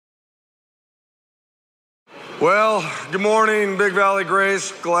Well, good morning, Big Valley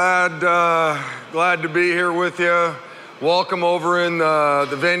Grace. Glad to be here with you. Welcome over in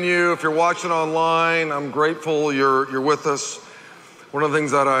the venue. If you're watching online, I'm grateful you're with us. One of the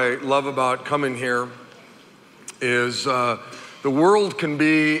things that I love about coming here is the world can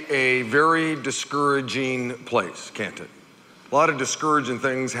be a very discouraging place, can't it? A lot of discouraging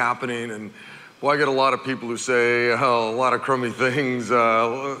things happening, and I get a lot of people who say a lot of crummy things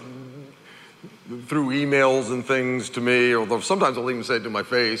through emails and things to me, although sometimes I'll even say it to my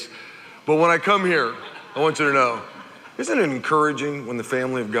face. But when I come here, I want you to know, isn't it encouraging when the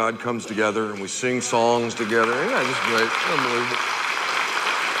family of God comes together and we sing songs together? Isn't that just great?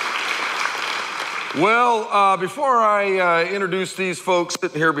 Unbelievable. Well, before I introduce these folks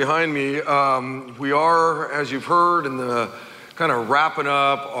sitting here behind me, we are, as you've heard, in the kind of wrapping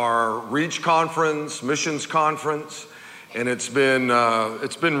up our Reach Conference, Missions Conference. And it's been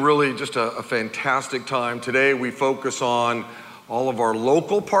really just a fantastic time. Today we focus on all of our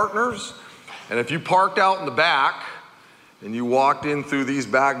local partners. And if you parked out in the back and you walked in through these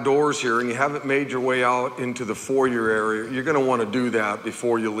back doors here and you haven't made your way out into the foyer area, you're going to want to do that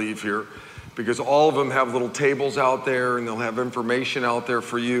before you leave here, because all of them have little tables out there and they'll have information out there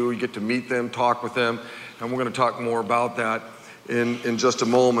for you. You get to meet them, talk with them, and we're going to talk more about that in just a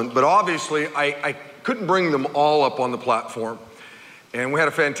moment. But obviously, I couldn't bring them all up on the platform. And we had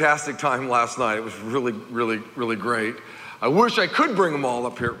a fantastic time last night. It was really, really, really great. I wish I could bring them all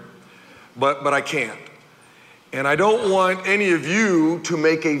up here, but I can't. And I don't want any of you to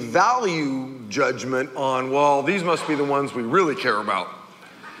make a value judgment on, well, these must be the ones we really care about.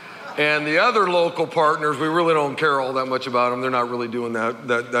 And the other local partners, we really don't care all that much about them. They're not really doing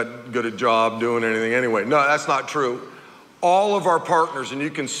that good a job doing anything anyway. No, that's not true. All of our partners, and you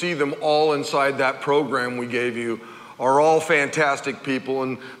can see them all inside that program we gave you, are all fantastic people,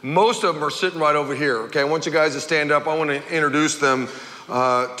 and most of them are sitting right over here. Okay, I want you guys to stand up. I want to introduce them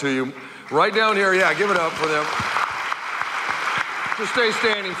to you. Right down here, yeah, give it up for them. Just stay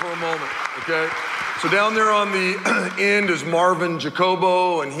standing for a moment, okay? So down there on the end is Marvin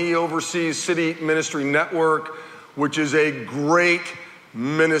Jacobo, and he oversees City Ministry Network, which is a great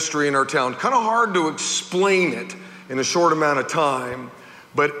ministry in our town. Kind of hard to explain it in a short amount of time,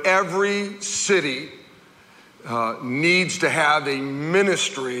 but every city needs to have a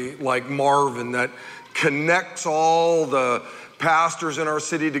ministry like Marvin that connects all the pastors in our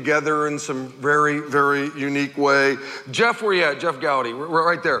city together in some very, very unique way. Jeff, where you at? Jeff Gowdy, we're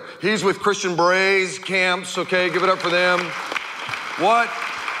right there. He's with Christian Braze Camps, okay, give it up for them. What?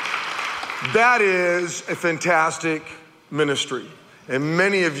 That is a fantastic ministry. And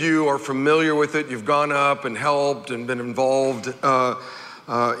many of you are familiar with it. You've gone up and helped and been involved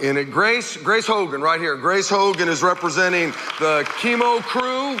in it. Grace Hogan, right here. Grace Hogan is representing the chemo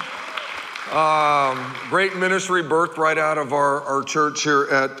crew. Great ministry, birthed right out of our church here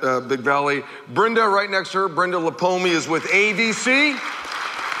at Big Valley. Brenda, right next to her, Brenda Lapomi is with AVC,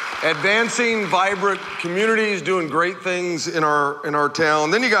 advancing vibrant communities, doing great things in our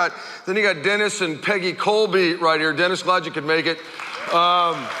town. Then you got Dennis and Peggy Colby right here. Dennis, glad you could make it.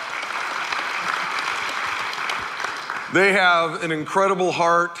 They have an incredible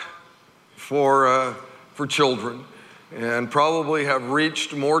heart for children, and probably have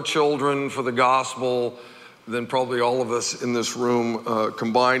reached more children for the gospel than probably all of us in this room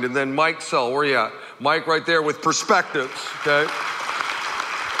combined. And then Mike Sell, where you at? Mike right there with Perspectives, okay?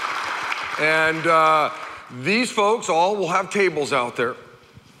 And these folks all will have tables out there.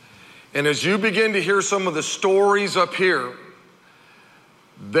 And as you begin to hear some of the stories up here,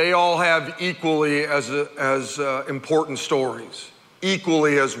 they all have equally as important stories,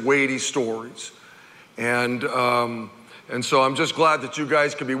 equally as weighty stories. And so I'm just glad that you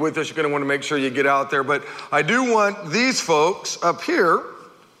guys could be with us. You're going to want to make sure you get out there. But I do want these folks up here,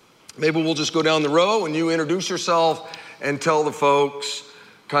 maybe we'll just go down the row and you introduce yourself and tell the folks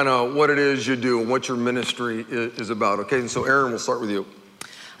kind of what it is you do and what your ministry is about. Okay, and so Erin, we'll start with you.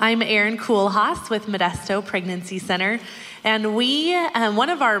 I'm Erin Kuhlhaas with Modesto Pregnancy Center. And we, one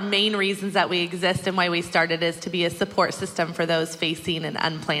of our main reasons that we exist and why we started is to be a support system for those facing an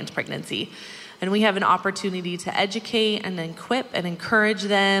unplanned pregnancy. And we have an opportunity to educate and equip and encourage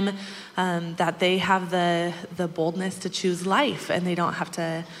them that they have the boldness to choose life and they don't have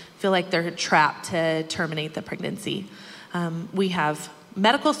to feel like they're trapped to terminate the pregnancy. We have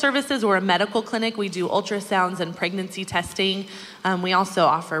medical services. We're a medical clinic. We do ultrasounds and pregnancy testing. We also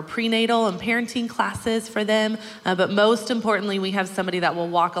offer prenatal and parenting classes for them. But most importantly, we have somebody that will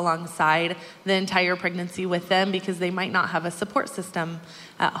walk alongside the entire pregnancy with them because they might not have a support system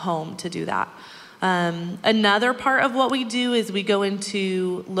at home to do that. Another part of what we do is we go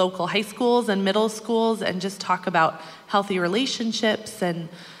into local high schools and middle schools and just talk about healthy relationships and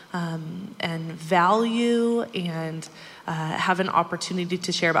value, and have an opportunity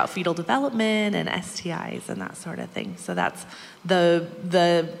to share about fetal development and STIs and that sort of thing. So that's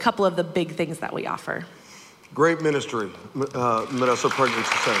the couple of the big things that we offer. Great ministry, Modesto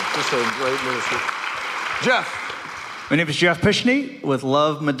Pregnancy Center. Just a great ministry. Jeff. My name is Jeff Pishney with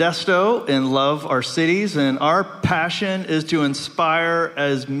Love Modesto and Love Our Cities, and our passion is to inspire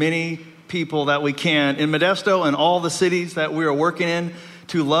as many people that we can in Modesto and all the cities that we are working in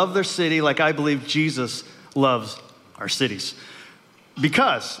to love their city like I believe Jesus loves our cities.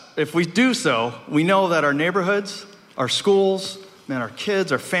 Because if we do so, we know that our neighborhoods, our schools, and our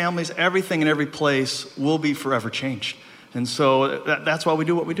kids, our families, everything in every place will be forever changed. And so that's why we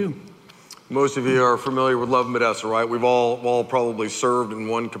do what we do. Most of you are familiar with Love Modesto, right? We've all probably served in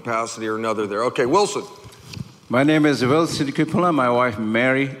one capacity or another there. Okay, Wilson. My name is Wilson Kupula. My wife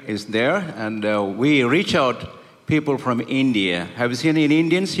Mary is there, and we reach out people from India. Have you seen any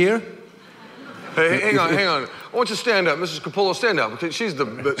Indians here? Hey, hang on. I want you to stand up. Mrs. Capullo, stand up, because she's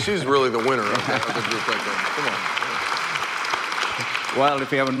really the winner of the group right there. Come on. Well,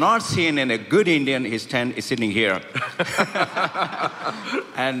 if you have not seen a good Indian, he's sitting here.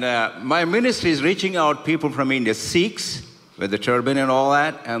 And my ministry is reaching out people from India, Sikhs with the turban and all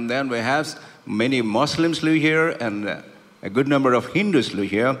that. And then we have many Muslims live here and a good number of Hindus live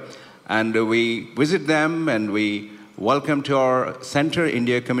here. And we visit them and we welcome to our center,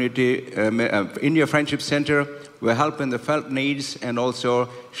 India Friendship Center. We help in the felt needs and also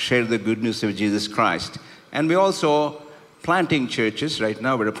share the good news of Jesus Christ. And we also planting churches. Right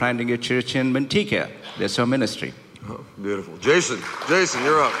now, we're planting a church in Manteca. That's our ministry. Oh, beautiful. Jason,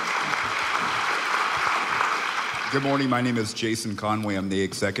 you're up. Good morning. My name is Jason Conway. I'm the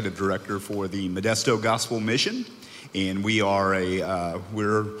executive director for the Modesto Gospel Mission. And we are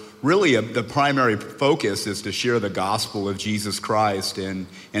the primary focus is to share the gospel of Jesus Christ and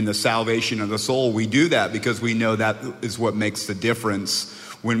the salvation of the soul. We do that because we know that is what makes the difference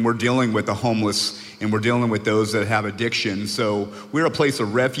when we're dealing with the homeless and we're dealing with those that have addiction. So we're a place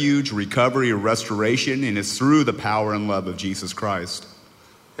of refuge, recovery, or restoration, and it's through the power and love of Jesus Christ.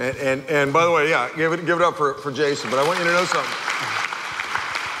 And by the way, yeah, give it up for Jason, but I want you to know something.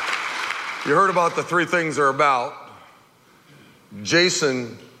 You heard about the three things they're about.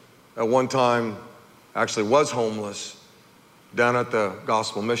 Jason, at one time, actually was homeless down at the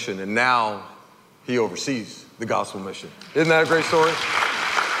Gospel Mission, and now he oversees the Gospel Mission. Isn't that a great story?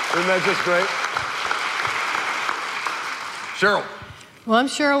 Isn't that just great? Cheryl. Well, I'm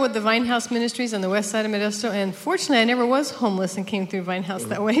Cheryl with the Vinehouse Ministries on the west side of Modesto, and fortunately I never was homeless and came through Vinehouse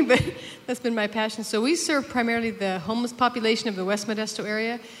that way, but that's been my passion. So we serve primarily the homeless population of the West Modesto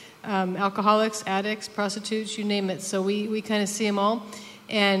area, alcoholics, addicts, prostitutes, you name it. So we kind of see them all,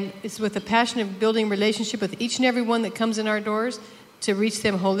 and it's with the passion of building relationship with each and every one that comes in our doors to reach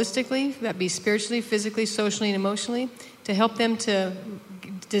them holistically, that be spiritually, physically, socially, and emotionally, to help them to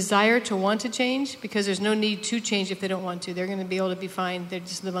desire to want to change, because there's no need to change if they don't want to. They're going to be able to be fine. They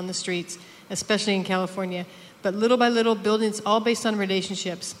just live on the streets, especially in California. But little by little, building, it's all based on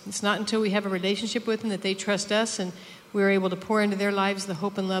relationships. It's not until we have a relationship with them that they trust us and we're able to pour into their lives the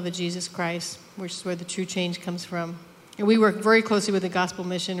hope and love of Jesus Christ, which is where the true change comes from. And we work very closely with the Gospel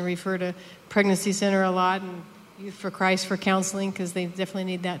Mission and refer to Pregnancy Center a lot and Youth for Christ for counseling, because they definitely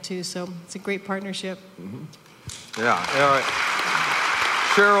need that too. So it's a great partnership. Mm-hmm. Yeah, all right.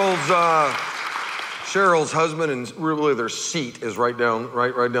 Cheryl's husband, and really their seat is right down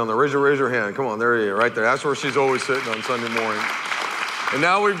there. Raise your hand. Come on, there you are, right there. That's where she's always sitting on Sunday morning. And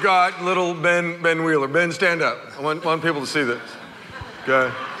now we've got little Ben Wheeler. Ben, stand up. I want people to see this.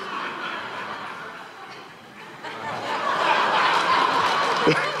 Okay.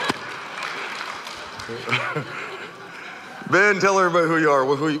 Ben, tell everybody who you are,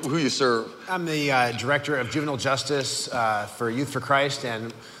 who you serve. I'm the Director of Juvenile Justice for Youth for Christ,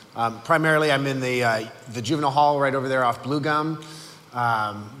 and primarily I'm in the juvenile hall right over there off Blue Gum.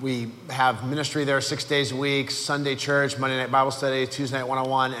 We have ministry there 6 days a week, Sunday church, Monday night Bible study, Tuesday night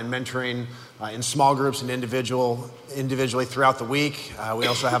one-on-one, and mentoring in small groups and individually throughout the week. We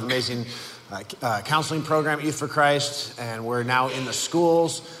also have amazing counseling program, Youth for Christ, and we're now in the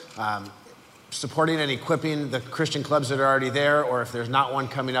schools, supporting and equipping the Christian clubs that are already there, or if there's not one,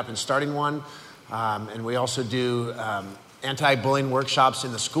 coming up and starting one. And we also do anti-bullying workshops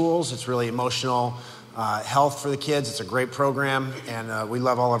in the schools. It's really emotional health for the kids. It's a great program, and we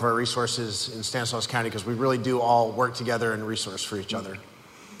love all of our resources in Stanislaus County because we really do all work together and resource for each other.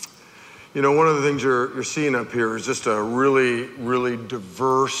 You know, one of the things you're seeing up here is just a really, really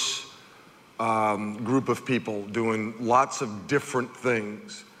diverse group of people doing lots of different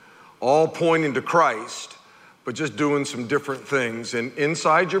things, all pointing to Christ, but just doing some different things. And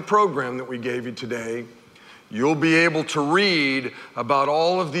inside your program that we gave you today, you'll be able to read about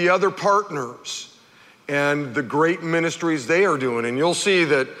all of the other partners and the great ministries they are doing. And you'll see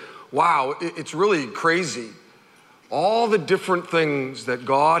that, wow, it's really crazy. All the different things that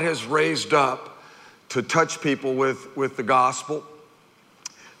God has raised up to touch people with the gospel.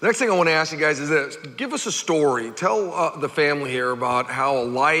 The next thing I want to ask you guys is this. Give us a story. Tell the family here about how a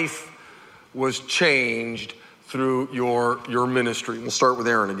life was changed through your ministry. We'll start with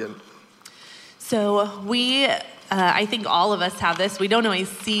Aaron again. So I think all of us have this. We don't always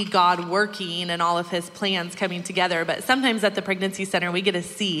see God working and all of his plans coming together, but sometimes at the Pregnancy Center, we get to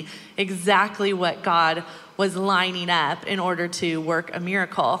see exactly what God was lining up in order to work a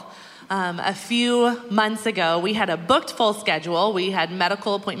miracle. A few months ago, we had a booked full schedule. We had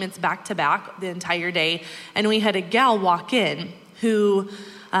medical appointments back to back the entire day, and we had a gal walk in who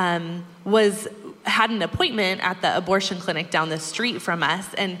had an appointment at the abortion clinic down the street from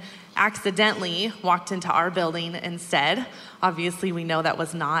us, and accidentally walked into our building instead. Obviously, we know that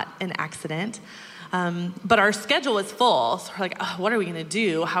was not an accident. But our schedule was full. So we're like, oh, what are we going to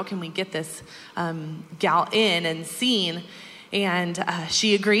do? How can we get this gal in and seen? And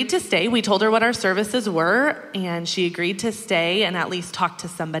she agreed to stay. We told her what our services were, and she agreed to stay and at least talk to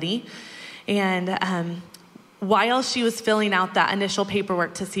somebody. And while she was filling out that initial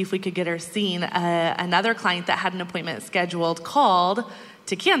paperwork to see if we could get her seen, another client that had an appointment scheduled called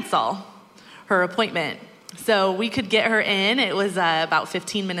to cancel her appointment. So we could get her in. It was about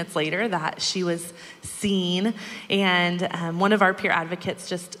 15 minutes later that she was seen. And one of our peer advocates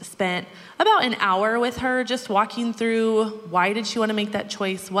just spent about an hour with her, just walking through why did she want to make that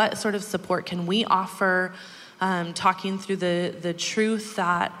choice? What sort of support can we offer? Talking through the truth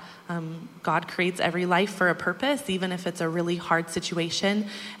that God creates every life for a purpose, even if it's a really hard situation.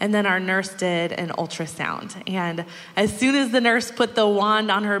 And then our nurse did an ultrasound. And as soon as the nurse put the wand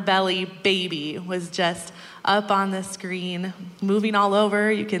on her belly, baby was just up on the screen, moving all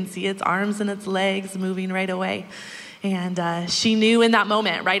over. You can see its arms and its legs moving right away. And she knew in that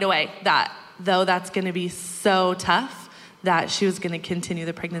moment right away that though that's going to be so tough, that she was going to continue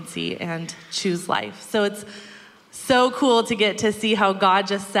the pregnancy and choose life. So it's so cool to get to see how God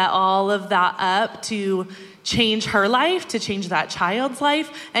just set all of that up to change her life, to change that child's life,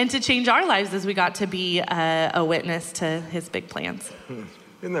 and to change our lives as we got to be a witness to his big plans.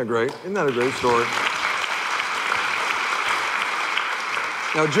 Isn't that great? Isn't that a great story?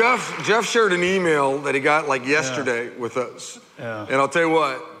 Now, Jeff shared an email that he got like yesterday with us. Yeah. And I'll tell you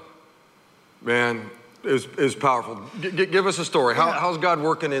what, man, it was powerful. Give us a story. How's God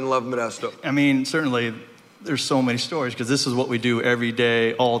working in Love Modesto? I mean, certainly there's so many stories because this is what we do every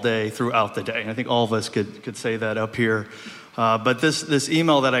day, all day, throughout the day. And I think all of us could say that up here. But this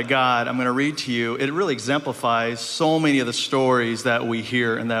email that I got, I'm going to read to you. It really exemplifies so many of the stories that we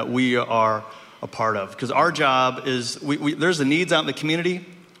hear and that we are a part of. Because our job is, there's the needs out in the community.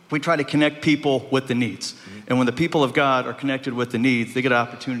 We try to connect people with the needs. And when the people of God are connected with the needs, they get an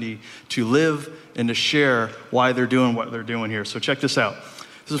opportunity to live and to share why they're doing what they're doing here. So check this out.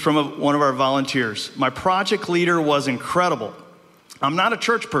 This is from one of our volunteers. My project leader was incredible. I'm not a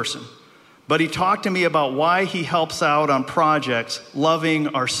church person, but he talked to me about why he helps out on projects loving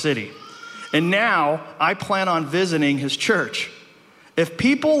our city. And now I plan on visiting his church. If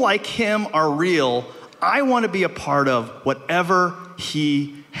people like him are real, I want to be a part of whatever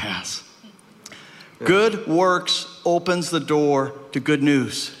he has. Yeah. Good works opens the door to good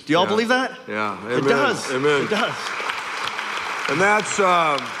news. Do y'all believe that? Yeah. Amen. It does. Amen. It does. And that's,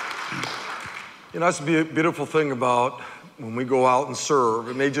 that's a beautiful thing about when we go out and serve.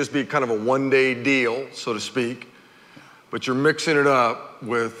 It may just be kind of a one-day deal, so to speak, but you're mixing it up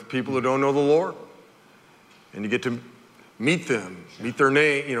with people who don't know the Lord. And you get to meet them, meet their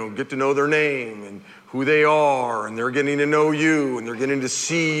name, get to know their name and who they are, and they're getting to know you, and they're getting to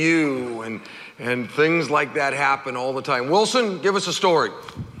see you, and things like that happen all the time. Wilson, give us a story.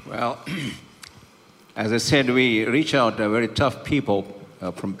 Well, as I said, we reach out to very tough people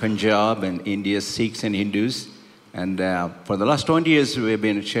from Punjab and India, Sikhs and Hindus. And for the last 20 years, we've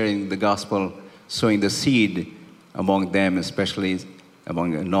been sharing the gospel, sowing the seed among them, especially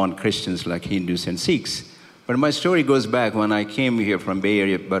among non-Christians like Hindus and Sikhs. But my story goes back when I came here from Bay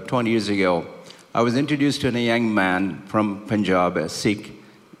Area about 20 years ago. I was introduced to a young man from Punjab, a Sikh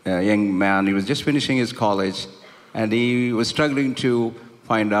young man. He was just finishing his college, and he was struggling to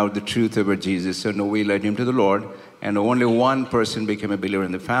find out the truth about Jesus. So we led him to the Lord, and only one person became a believer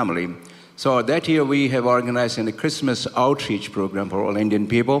in the family. So that year we have organized a Christmas outreach program for all Indian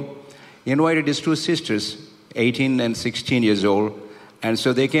people. He invited his two sisters, 18 and 16 years old. And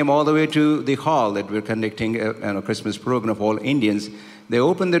so they came all the way to the hall that we're conducting a Christmas program of all Indians. They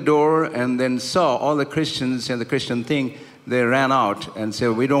opened the door and then saw all the Christians and the Christian thing. They ran out and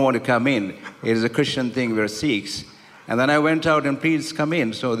said, we don't want to come in. It is a Christian thing, we're Sikhs. And then I went out and please come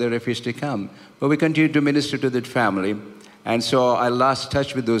in. So they refused to come. But we continued to minister to that family. And so I lost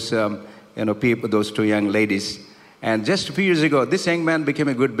touch with those people, those two young ladies. And just a few years ago, this young man became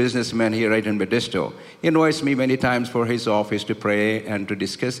a good businessman here right in Modesto. He invites me many times for his office to pray and to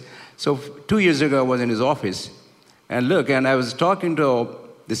discuss. So 2 years ago, I was in his office. And I was talking to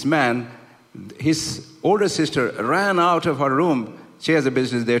this man. His older sister ran out of her room. She has a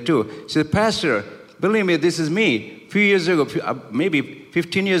business there too. She said, Pastor, believe me, this is me. A few years ago, maybe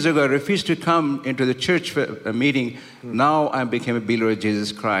 15 years ago, I refused to come into the church meeting. Now I became a believer of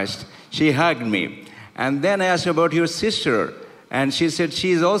Jesus Christ. She hugged me. And then I asked her about your sister. And she said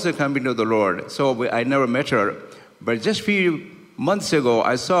she's also coming to the Lord. So I never met her. But just a few months ago,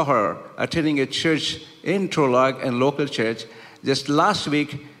 I saw her attending a church in Trolog, a local church. Just last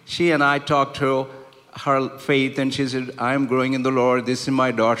week, she and I talked to her faith. And she said, I'm growing in the Lord. This is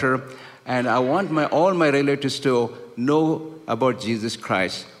my daughter. And I want all my relatives to know about Jesus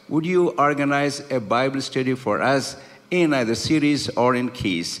Christ. Would you organize a Bible study for us in either Ceres or in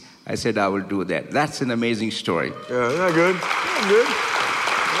Keys? I said, I will do that. That's an amazing story. Yeah, isn't that good? Good.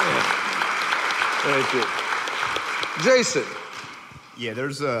 Yeah. Thank you. Jason. Yeah,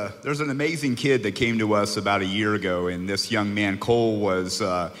 there's an amazing kid that came to us about a year ago, and this young man, Cole,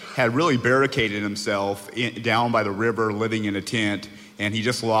 had really barricaded himself down by the river, living in a tent, and he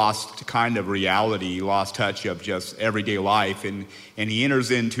just lost kind of reality, lost touch of just everyday life, and he enters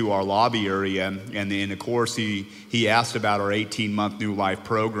into our lobby area, and then, of course, he asked about our 18-month New Life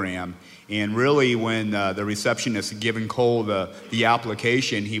program. And really, when the receptionist had given Cole the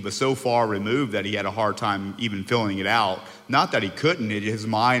application, he was so far removed that he had a hard time even filling it out. Not that he couldn't, his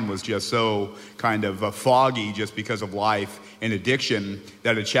mind was just so kind of foggy just because of life and addiction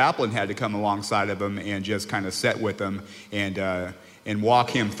that a chaplain had to come alongside of him and just kind of sit with him and walk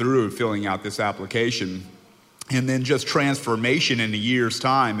him through filling out this application. And then just transformation in a year's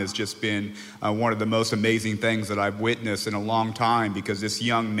time has just been one of the most amazing things that I've witnessed in a long time, because this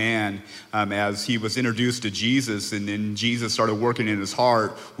young man, as he was introduced to Jesus and then Jesus started working in his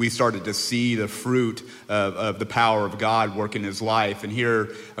heart, we started to see the fruit of the power of God work in his life. And here,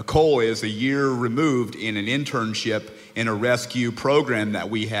 Cole is a year removed in an internship in a rescue program that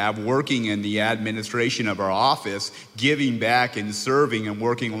we have, working in the administration of our office, giving back and serving and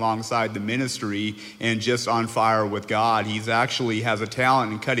working alongside the ministry and just on fire with God. He's actually has a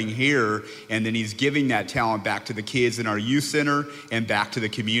talent in cutting hair, and then he's giving that talent back to the kids in our youth center and back to the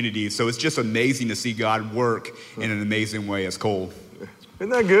community. So it's just amazing to see God work in an amazing way as Cole. Isn't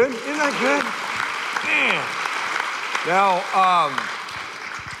that good? Isn't that good? Man. Now,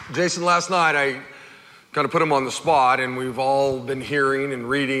 Jason, last night I kind of put him on the spot, and we've all been hearing and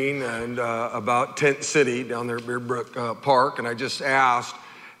reading and about Tent City down there at Bear Brook Park, and I just asked,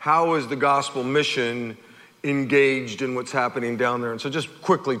 how is the gospel mission engaged in what's happening down there? And so just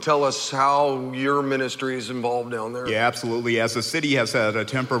quickly tell us how your ministry is involved down there. Yeah, absolutely. As the city has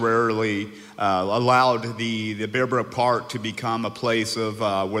temporarily allowed the Bear Brook Park to become a place of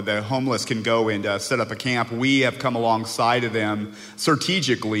where the homeless can go and set up a camp, we have come alongside of them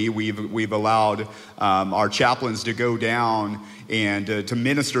strategically. We've allowed our chaplains to go down and to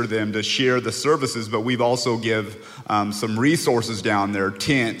minister to them, to share the services, but we've also give some resources down there,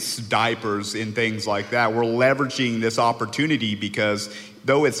 tents, diapers, and things like that. We're leveraging this opportunity because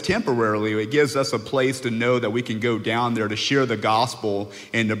though it's temporarily, it gives us a place to know that we can go down there to share the gospel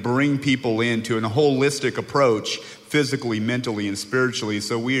and to bring people into a holistic approach, physically, mentally, and spiritually.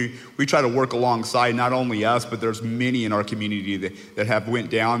 So we try to work alongside not only us, but there's many in our community that have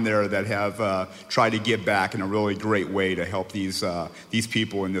went down there that have tried to give back in a really great way to help these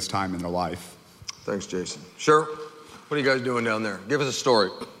people in this time in their life. Thanks, Jason. Sure. What are you guys doing down there? Give us a story.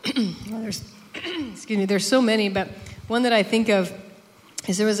 Well, there's so many, but one that I think of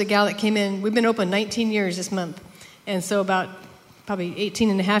is there was a gal that came in. We've been open 19 years this month. And so about probably 18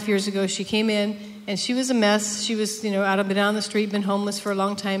 and a half years ago, she came in, and she was a mess. She was, out and down the street, been homeless for a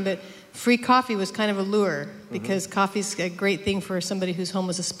long time, but free coffee was kind of a lure because coffee's a great thing for somebody who's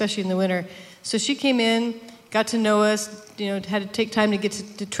homeless, especially in the winter. So she came in, got to know us, had to take time to get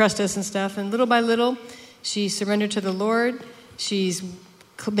to trust us and stuff. And little by little, she surrendered to the Lord. She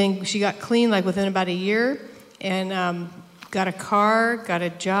got clean like within about a year, and got a car, got a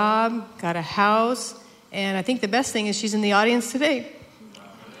job, got a house, and I think the best thing is she's in the audience today.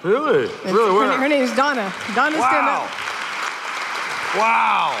 Really? Really? Her name is Donna. Donna's wow.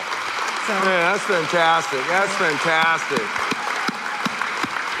 Wow. So. Man, that's fantastic. That's fantastic.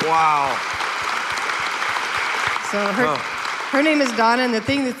 Wow. So her name is Donna, and the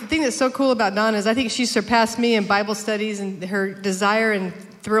thing that's so cool about Donna is I think she surpassed me in Bible studies and her desire and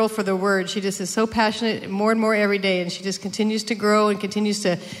thrill for the Word. She just is so passionate more and more every day, and she just continues to grow and continues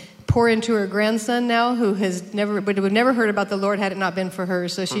to pour into her grandson now, who would have never heard about the Lord had it not been for her.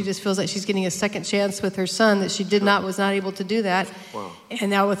 So she just feels like she's getting a second chance with her son that she was not able to do that. Wow. And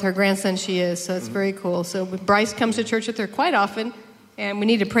now with her grandson she is. So it's very cool. So Bryce comes to church with her quite often. And we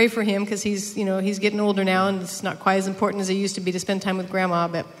need to pray for him because he's getting older now, and it's not quite as important as it used to be to spend time with Grandma.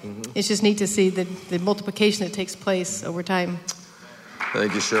 But it's just neat to see the multiplication that takes place over time.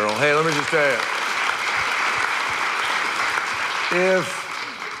 Thank you, Cheryl. Hey, let me just tell you, if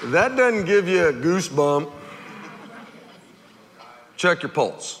that doesn't give you a goosebump, check your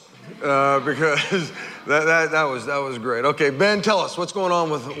pulse, because that was great. Okay, Ben, tell us what's going on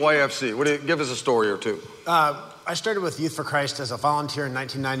with YFC. Give us a story or two. I started with Youth for Christ as a volunteer in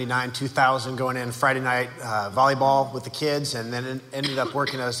 1999, 2000, going in Friday night volleyball with the kids, and then ended up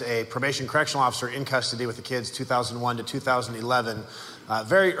working as a probation correctional officer in custody with the kids 2001 to 2011.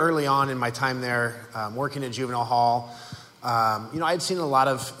 Very early on in my time there, working at juvenile hall, I'd seen a lot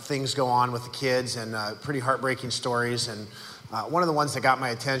of things go on with the kids and pretty heartbreaking stories. And one of the ones that got my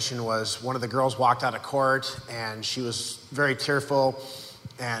attention was one of the girls walked out of court, and she was very tearful.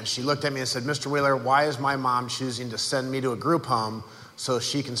 And she looked at me and said, "Mr. Wheeler, why is my mom choosing to send me to a group home so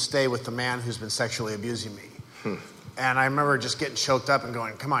she can stay with the man who's been sexually abusing me?" And I remember just getting choked up and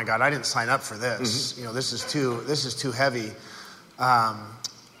going, "Come on, God, I didn't sign up for this. This is too heavy."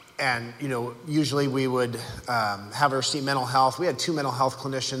 And usually we would have her see mental health. We had 2 mental health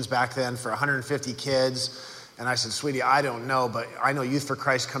clinicians back then for 150 kids. And I said, "Sweetie, I don't know, but I know Youth for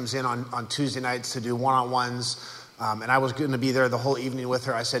Christ comes in on Tuesday nights to do one-on-ones." And I was going to be there the whole evening with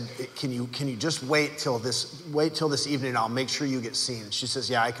her. I said, can you just wait till this evening, and I'll make sure you get seen. And she says,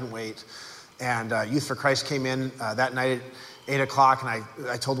 "Yeah, I can wait." And Youth for Christ came in that night at 8 o'clock, and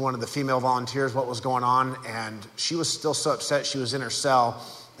I told one of the female volunteers what was going on, and she was still so upset. She was in her cell,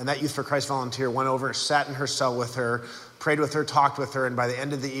 and that Youth for Christ volunteer went over, sat in her cell with her, prayed with her, talked with her, and by the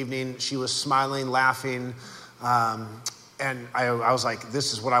end of the evening, she was smiling, laughing, and I was like,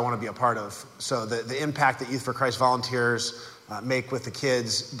 this is what I want to be a part of. So the impact that Youth for Christ volunteers make with the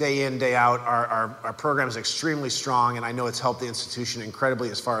kids day in, day out, our program is extremely strong, and I know it's helped the institution incredibly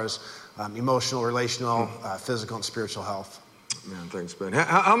as far as emotional, relational, physical, and spiritual health. Man, thanks, Ben.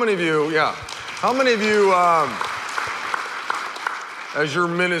 How many of you, as your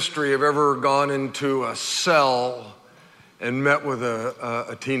ministry, have ever gone into a cell and met with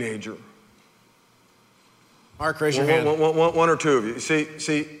a teenager? Mark, raise your hand. One or two of you.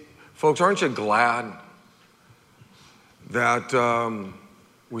 See, folks, aren't you glad that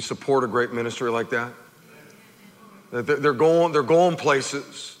we support a great ministry like that? That they're going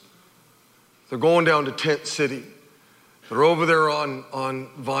places. They're going down to Tent City. They're over there on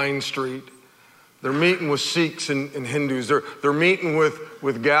Vine Street. They're meeting with Sikhs and Hindus. They're meeting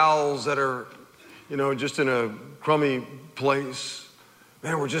with gals that are, just in a crummy place.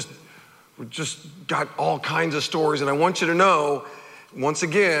 Man, we're just got all kinds of stories. And I want you to know, once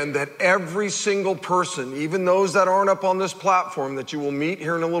again, that every single person, even those that aren't up on this platform that you will meet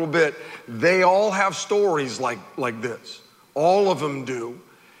here in a little bit, they all have stories like this. All of them do.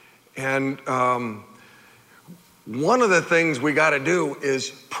 And one of the things we got to do is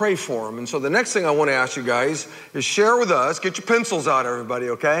pray for them. And so the next thing I want to ask you guys is share with us. Get your pencils out, everybody,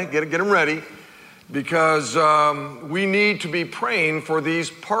 okay? Get them ready. Because we need to be praying for these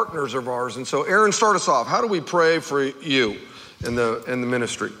partners of ours. And so, Aaron, start us off. How do we pray for you in the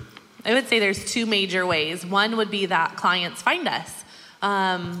ministry? I would say there's 2 major ways. One would be that clients find us.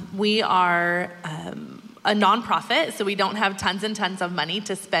 We are a nonprofit, so we don't have tons and tons of money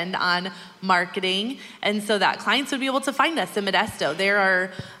to spend on marketing. And so that clients would be able to find us in Modesto.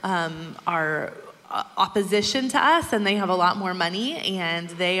 There are opposition to us, and they have a lot more money, and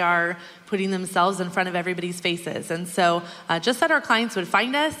they are putting themselves in front of everybody's faces. And so just that our clients would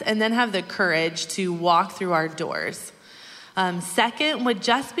find us and then have the courage to walk through our doors. Second would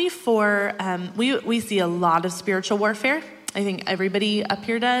just be for, we see a lot of spiritual warfare. I think everybody up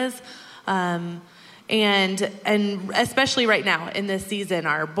here does. And especially right now in this season,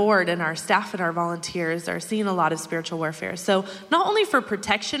 our board and our staff and our volunteers are seeing a lot of spiritual warfare. So not only for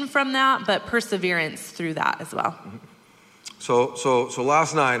protection from that, but perseverance through that as well. So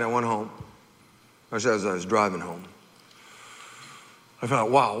last night I went home. As I was driving home, I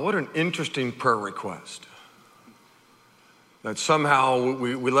thought, wow, what an interesting prayer request. That somehow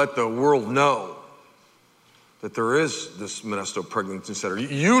we let the world know that there is this Modesto Pregnancy Center.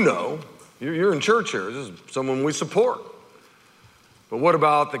 You know You're in church here. This is someone we support. But what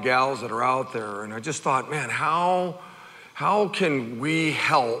about the gals that are out there? And I just thought, man, how can we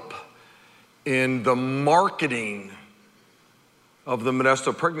help in the marketing of the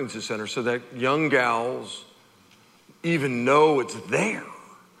Modesto Pregnancy Center so that young gals even know it's there?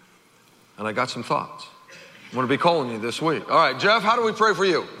 And I got some thoughts. I'm going to be calling you this week. All right, Jeff, how do we pray for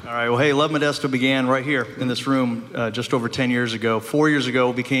you? All right, well, hey, Love Modesto began right here in this room just over 10 years ago. 4 years ago,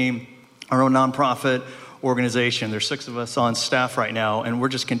 we became our own nonprofit organization. There's 6 of us on staff right now, and we're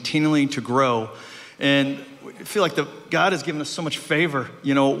just continuing to grow. And I feel like God has given us so much favor,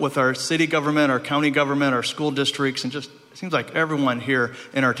 with our city government, our county government, our school districts, and just it seems like everyone here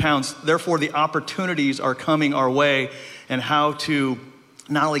in our towns. Therefore, the opportunities are coming our way and how to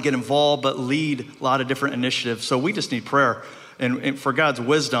not only get involved, but lead a lot of different initiatives. So we just need prayer and for God's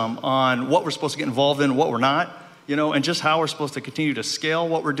wisdom on what we're supposed to get involved in, what we're not, and just how we're supposed to continue to scale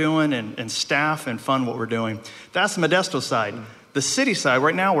what we're doing and staff and fund what we're doing. That's the Modesto side. The city side,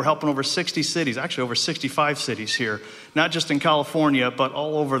 right now we're helping over 60 cities, actually over 65 cities here, not just in California, but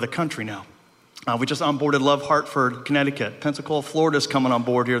all over the country now. We just onboarded Love Hartford, Connecticut. Pensacola, Florida is coming on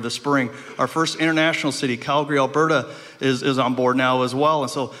board here this spring. Our first international city, Calgary, Alberta, is on board now as well.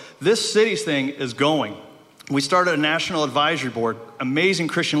 And so this cities thing is going. We started a national advisory board, amazing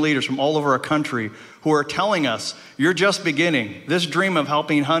Christian leaders from all over our country who are telling us, you're just beginning. This dream of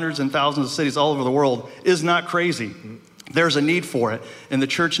helping hundreds and thousands of cities all over the world is not crazy. There's a need for it, and the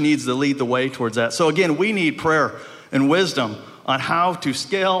church needs to lead the way towards that. So again, we need prayer and wisdom on how to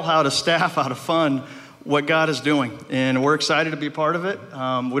scale, how to staff, how to fund what God is doing. And we're excited to be a part of it.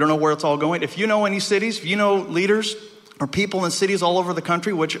 We don't know where it's all going. If you know any cities, if you know leaders or people in cities all over the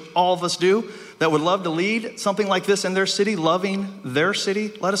country, which all of us do, that would love to lead something like this in their city, loving their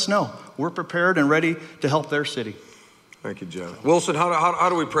city, let us know. We're prepared and ready to help their city. Thank you, Jeff. Wilson, how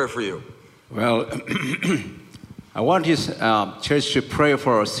do we pray for you? Well, I want this church to pray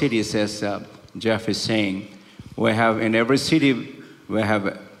for our cities, as Jeff is saying. We have in every city, we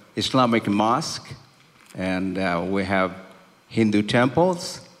have Islamic mosque, and we have Hindu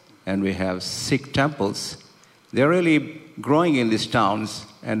temples, and we have Sikh temples. They're really growing in these towns,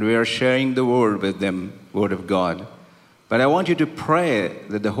 and we are sharing the word with them, word of God. But I want you to pray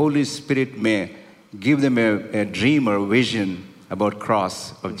that the Holy Spirit may give them a dream or vision about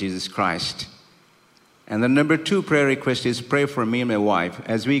cross of Jesus Christ. And the number 2 prayer request is pray for me and my wife.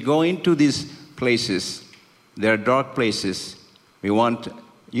 As we go into these places, they are dark places. We want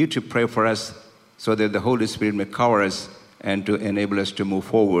you to pray for us so that the Holy Spirit may cover us and to enable us to move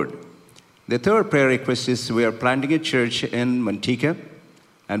forward. The 3rd prayer request is we are planting a church in Manteca,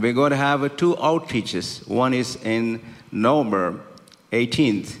 and we're going to have 2 outreaches. One is in November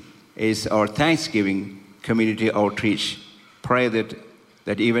 18th is our Thanksgiving community outreach. Pray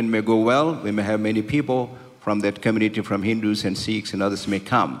that event may go well. We may have many people from that community, from Hindus and Sikhs and others may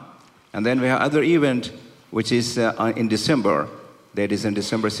come. And then we have other event, which is in December. That is on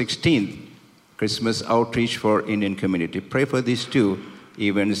December 16th, Christmas outreach for Indian community. Pray for these 2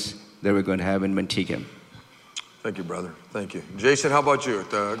 events that we're going to have in Manteca. Thank you, brother. Thank you. Jason, how about you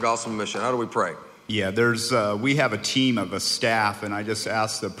at the Gospel Mission? How do we pray? Yeah, we have a team of a staff, and I just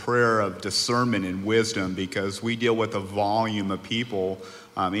ask the prayer of discernment and wisdom because we deal with a volume of people,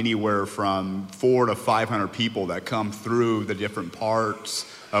 anywhere from 400 to 500 people that come through the different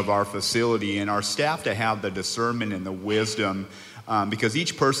parts of our facility, and our staff to have the discernment and the wisdom because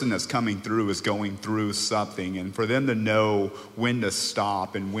each person that's coming through is going through something, and for them to know when to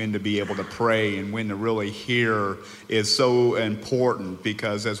stop and when to be able to pray and when to really hear is so important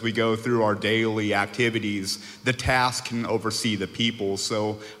because as we go through our daily activities, the task can oversee the people.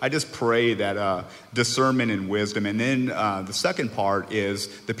 So I just pray that discernment and wisdom. And then the second part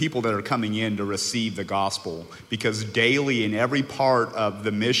is the people that are coming in to receive the gospel, because daily in every part of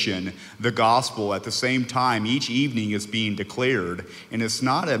the mission, the gospel at the same time each evening is being declared. And it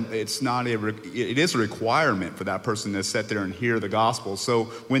is a requirement for that person to sit there and hear the gospel. So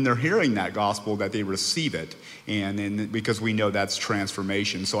when they're hearing that gospel, that they receive it, and because we know that's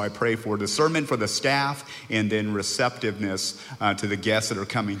transformation. So I pray for discernment for the staff, and then receptiveness to the guests that are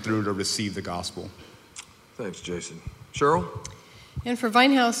coming through to receive the gospel. Thanks, Jason. Cheryl? And for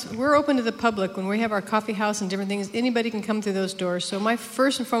Vinehouse, we're open to the public. When we have our coffee house and different things, anybody can come through those doors. So my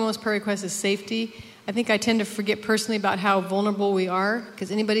first and foremost prayer request is safety. I think I tend to forget personally about how vulnerable we are,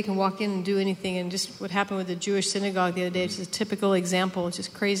 because anybody can walk in and do anything. And just what happened with the Jewish synagogue the other day, it's just a typical example. It's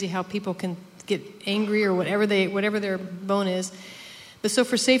just crazy how people can get angry or whatever their bone is. But so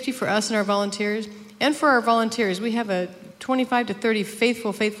for safety for us and our volunteers, and for our volunteers, we have 25 to 30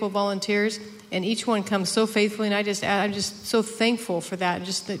 faithful volunteers. And each one comes so faithfully, and I'm just so thankful for that.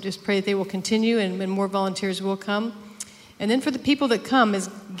 Just pray that they will continue, and more volunteers will come. And then for the people that come as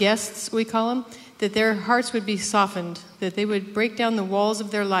guests, we call them, that their hearts would be softened, that they would break down the walls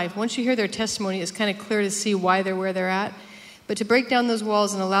of their life. Once you hear their testimony, it's kind of clear to see why they're where they're at. But to break down those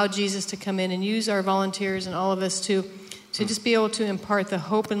walls and allow Jesus to come in and use our volunteers and all of us to just be able to impart the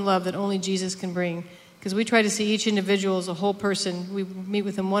hope and love that only Jesus can bring. Because we try to see each individual as a whole person. We meet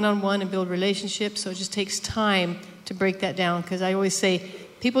with them one-on-one and build relationships, so it just takes time to break that down. Because I always say,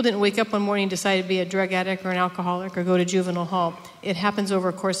 people didn't wake up one morning and decide to be a drug addict or an alcoholic or go to juvenile hall. It happens over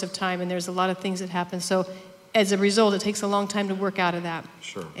a course of time, and there's a lot of things that happen. So as a result, it takes a long time to work out of that.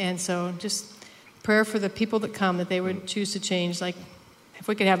 Sure. And so just prayer for the people that come, that they would choose to change. Like, if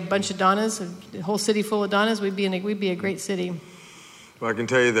we could have a bunch of Donnas, a whole city full of Donnas, we'd be a great city. Well, I can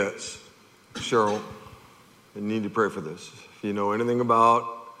tell you this, Cheryl, you need to pray for this. If you know anything about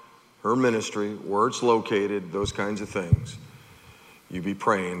her ministry, where it's located, those kinds of things, you be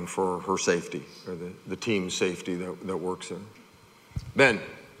praying for her safety, or the team's safety that works there. Ben.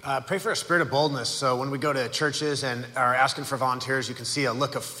 Pray for a spirit of boldness. So when we go to churches and are asking for volunteers, you can see a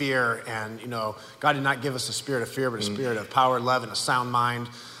look of fear. And, God did not give us a spirit of fear, but a spirit of power, love, and a sound mind.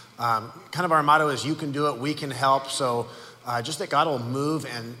 Kind of our motto is, you can do it, we can help. So just that God will move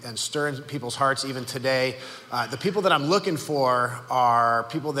and stir in people's hearts even today. The people that I'm looking for are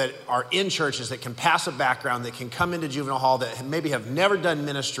people that are in churches that can pass a background, that can come into juvenile hall, that maybe have never done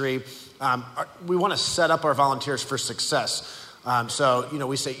ministry. We want to set up our volunteers for success. So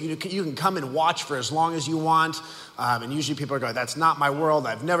we say, you can come and watch for as long as you want. And usually people are going, that's not my world.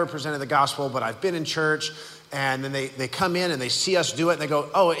 I've never presented the gospel, but I've been in church. And then they come in and they see us do it, and they go,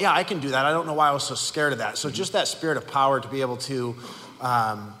 oh, yeah, I can do that. I don't know why I was so scared of that. So just that spirit of power to be able to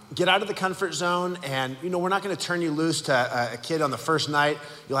get out of the comfort zone. And, we're not going to turn you loose to a kid on the first night.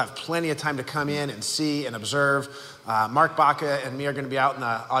 You'll have plenty of time to come in and see and observe. Mark Baca and me are going to be out in the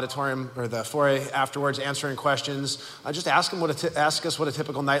auditorium or the foyer afterwards answering questions. Just ask us what a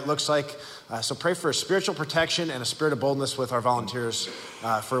typical night looks like. So pray for a spiritual protection and a spirit of boldness with our volunteers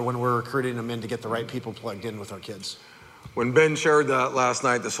for when we're recruiting them in to get the right people plugged in with our kids. When Ben shared that last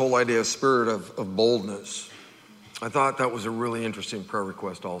night, this whole idea of spirit of boldness, I thought that was a really interesting prayer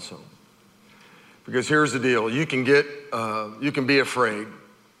request also. Because here's the deal. You can be afraid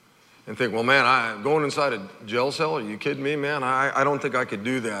and think, well, man, I'm going inside a jail cell. Are you kidding me, man? I don't think I could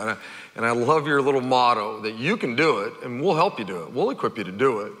do that. And I love your little motto that you can do it, and we'll help you do it. We'll equip you to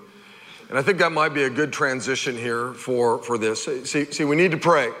do it. And I think that might be a good transition here for this. See, we need to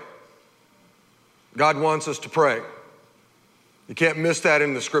pray. God wants us to pray. You can't miss that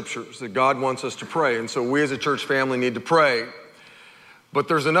in the scriptures, that God wants us to pray. And so we as a church family need to pray. But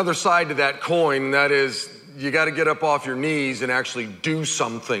there's another side to that coin, and that is you got to get up off your knees and actually do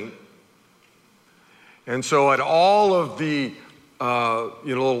something. And so at all of the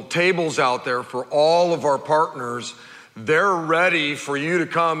little tables out there for all of our partners, they're ready for you to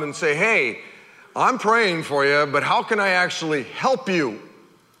come and say, hey, I'm praying for you, but how can I actually help you?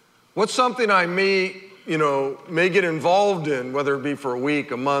 What's something I may get involved in, whether it be for a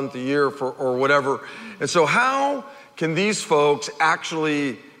week, a month, a year, or whatever. And so how can these folks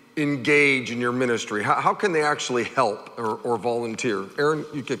actually engage in your ministry? How can they actually help or volunteer? Aaron,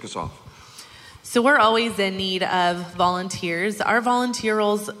 you kick us off. So we're always in need of volunteers. Our volunteer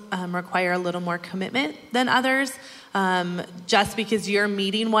roles require a little more commitment than others. Just because you're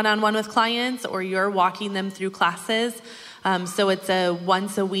meeting one-on-one with clients or you're walking them through classes. So it's a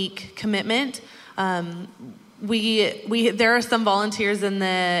once a week commitment. There are some volunteers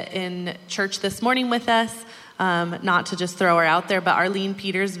in church this morning with us. Not to just throw her out there, but Arlene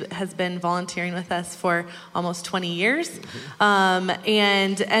Peters has been volunteering with us for almost 20 years.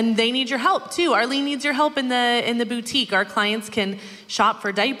 And they need your help too. Arlene needs your help in the boutique. Our clients can shop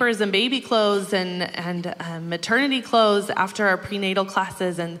for diapers and baby clothes and maternity clothes after our prenatal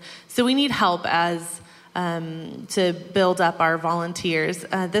classes. And so we need help to build up our volunteers.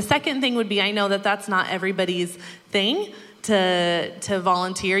 The second thing would be, I know that's not everybody's thing to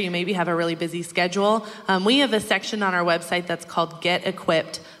volunteer. You maybe have a really busy schedule. We have a section on our website that's called Get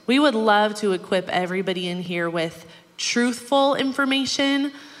Equipped. We would love to equip everybody in here with truthful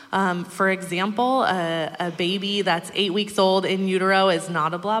information. For example, a baby that's 8 weeks old in utero is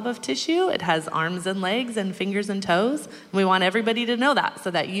not a blob of tissue. It has arms and legs and fingers and toes. We want everybody to know that so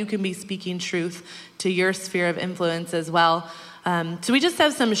that you can be speaking truth to your sphere of influence as well. So we just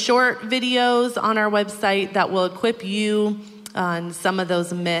have some short videos on our website that will equip you on some of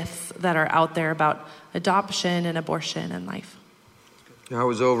those myths that are out there about adoption and abortion and life. I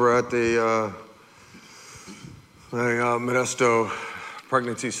was over at the Modesto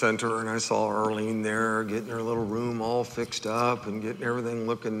pregnancy center, and I saw Arlene there getting her little room all fixed up and getting everything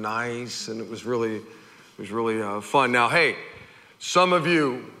looking nice, and it was really fun. Now, hey, some of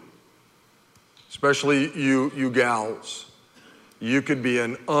you, especially you gals, you could be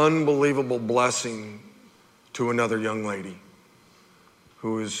an unbelievable blessing to another young lady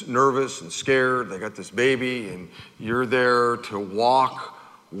who is nervous and scared. They got this baby, and you're there to walk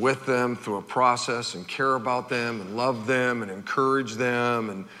with them through a process and care about them and love them and encourage them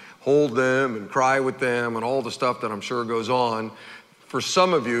and hold them and cry with them and all the stuff that I'm sure goes on. For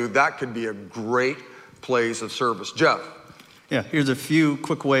some of you, that could be a great place of service. Jeff. Yeah, here's a few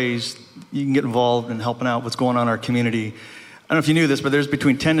quick ways you can get involved in helping out what's going on in our community. I don't know if you knew this, but there's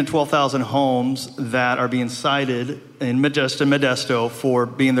between 10 and 12,000 homes that are being cited in Modesto for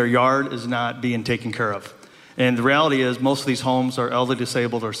being their yard is not being taken care of. And the reality is most of these homes are elderly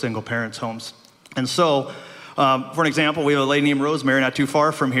disabled or single parents homes. And so, for an example, we have a lady named Rosemary not too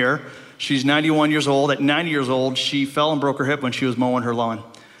far from here. She's 91 years old. At 90 years old, she fell and broke her hip when she was mowing her lawn.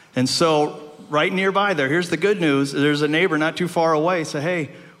 And so right nearby there, here's the good news. There's a neighbor not too far away. Say, hey,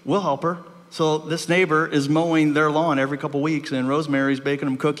 we'll help her. So this neighbor is mowing their lawn every couple weeks, and Rosemary's baking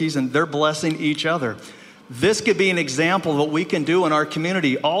them cookies, and they're blessing each other. This could be an example of what we can do in our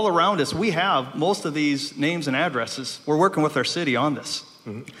community. All around us, we have most of these names and addresses. We're working with our city on this.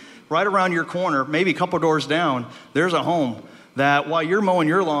 Mm-hmm. Right around your corner, maybe a couple doors down, there's a home that while you're mowing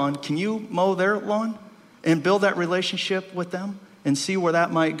your lawn, can you mow their lawn and build that relationship with them and see where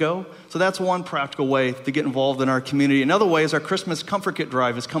that might go? So that's one practical way to get involved in our community. Another way is our Christmas Comfort Kit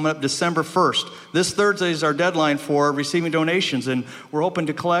Drive is coming up December 1st. This Thursday is our deadline for receiving donations, and we're hoping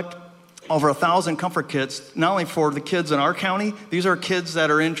to collect over 1,000 comfort kits, not only for the kids in our county. These are kids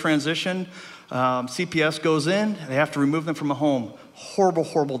that are in transition. CPS goes in, they have to remove them from a home. Horrible,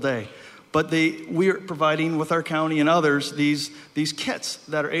 horrible day. But we are providing with our county and others these kits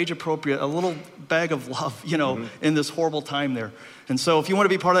that are age appropriate, a little bag of love, in this horrible time there. And so if you want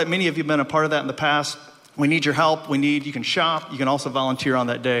to be part of that, many of you have been a part of that in the past. We need your help. You can shop. You can also volunteer on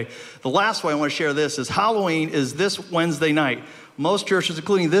that day. The last way I want to share this is Halloween is this Wednesday night. Most churches,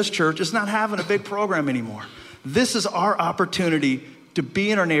 including this church, is not having a big program anymore. This is our opportunity to be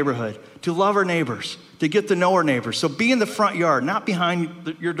in our neighborhood, to love our neighbors, to get to know our neighbors. So be in the front yard, not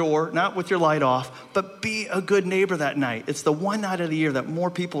behind your door, not with your light off, but be a good neighbor that night. It's the one night of the year that more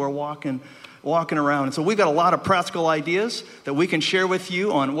people are walking around. And so we've got a lot of practical ideas that we can share with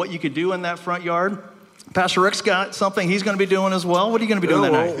you on what you could do in that front yard. Pastor Rick's got something he's going to be doing as well. What are you going to be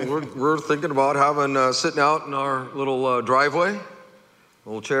doing that night? We're thinking about having sitting out in our little driveway,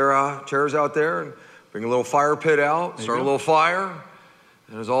 little chairs out there, and bring a little fire pit out, start a little fire.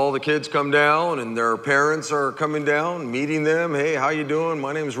 And as all the kids come down and their parents are coming down, meeting them, hey, how you doing?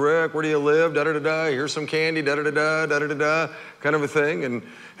 My name's Rick. Where do you live? Da-da-da-da. Here's some candy. Da-da-da-da. Da-da-da-da. Kind of a thing. And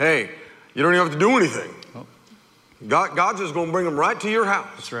hey, you don't even have to do anything. Oh. God's just going to bring them right to your house.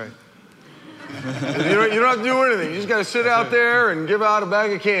 That's right. You don't have to do anything. You just got to sit out there and give out a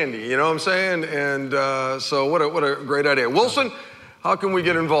bag of candy. You know what I'm saying? And so what a great idea. Wilson, how can we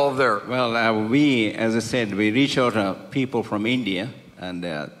get involved there? Well, we, as I said, we reach out to people from India, and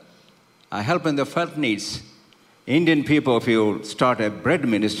I help in the felt needs. Indian people, if you start a bread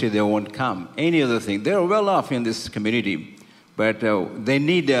ministry, they won't come. Any other thing. They're well off in this community, but they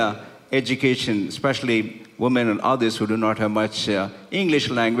need education, especially women and others who do not have much English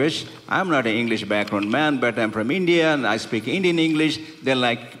language. I'm not an English background man, but I'm from India, and I speak Indian English. They're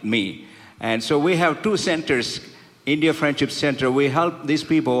like me. And so we have two centers, India Friendship Center. We help these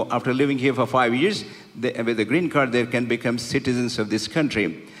people after living here for 5 years. With a green card, they can become citizens of this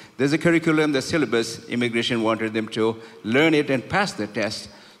country. There's a curriculum, the syllabus, immigration wanted them to learn it and pass the test.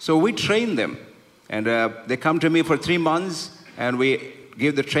 So we train them. And they come to me for 3 months, and we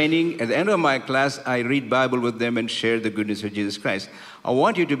give the training. At the end of my class, I read Bible with them and share the goodness of Jesus Christ. I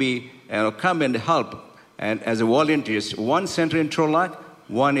want you to come and help. And as a volunteers, one center in Trolac,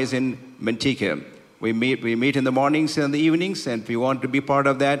 one is in Manteca. We meet in the mornings and the evenings, and if you want to be part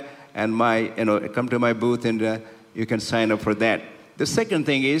of that, and come to my booth, and you can sign up for that. The second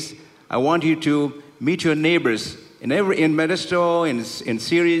thing is, I want you to meet your neighbors. In Modesto, in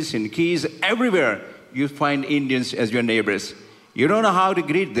Ceres, in Keys, everywhere you find Indians as your neighbors. You don't know how to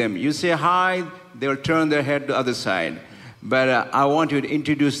greet them. You say hi, they'll turn their head to the other side. But I want you to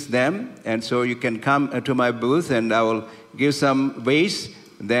introduce them, and so you can come to my booth, and I will give some ways.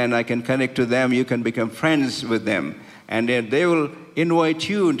 Then I can connect to them. You can become friends with them. And then they will invite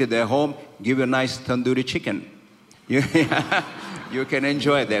you into their home, give you a nice tandoori chicken. You can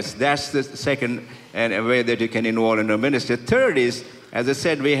enjoy this. That's the second way that you can involve in our ministry. Third is, as I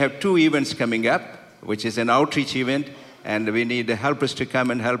said, we have 2 events coming up, which is an outreach event. and we need helpers to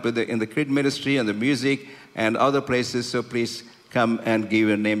come and help in the kid ministry and the music and other places. So please come and give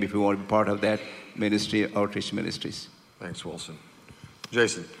your name if you want to be part of that ministry, outreach ministries. Thanks, Wilson.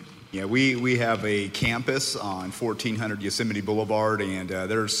 Jason. Yeah, we have a campus on 1400 Yosemite Boulevard, and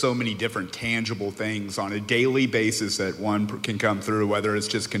there are so many different tangible things on a daily basis that one can come through, whether it's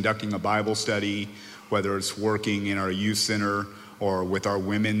just conducting a Bible study, whether it's working in our youth center, or with our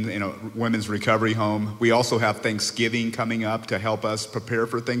women in a women's recovery home. We also have Thanksgiving coming up to help us prepare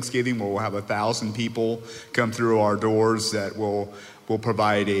for Thanksgiving, where we'll have 1,000 people come through our doors that will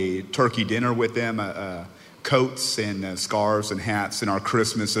provide a turkey dinner with them, coats and scarves and hats in our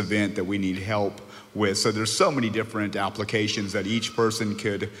Christmas event that we need help with. So there's so many different applications that each person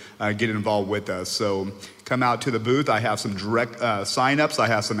could get involved with us. So come out to the booth. I have some direct sign-ups. I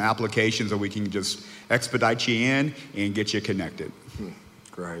have some applications that we can just expedite you in and get you connected.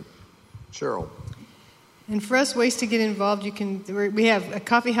 Great. Cheryl. And for us, ways to get involved, we have a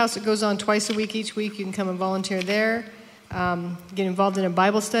coffee house that goes on twice a week. Each week you can come and volunteer there. Get involved in a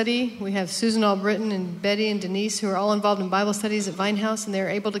Bible study. We have Susan Albritton and Betty and Denise who are all involved in Bible studies at Vine House, and they're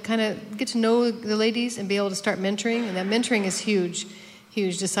able to kind of get to know the ladies and be able to start mentoring, and that mentoring is huge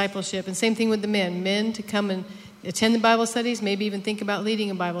discipleship. And same thing with the men to come and attend the Bible studies, maybe even think about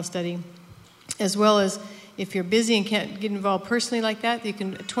leading a Bible study, as well as if you're busy and can't get involved personally like that, a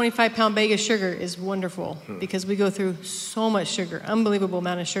 25-pound bag of sugar is wonderful because we go through so much sugar, unbelievable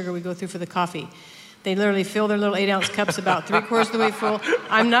amount of sugar we go through for the coffee. They literally fill their little 8-ounce cups about 3/4 of the way full.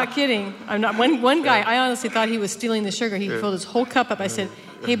 I'm not kidding. I'm not. One guy, I honestly thought he was stealing the sugar. He filled his whole cup up. I said,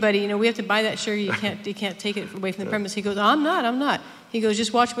 "Hey, buddy, we have to buy that sugar. You can't take it away from the premise." He goes, I'm not. He goes,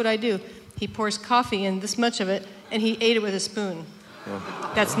 "Just watch what I do." He pours coffee in, this much of it, and he ate it with a spoon.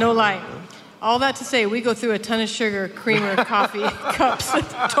 That's no lie. All that to say, we go through a ton of sugar, creamer, coffee, cups,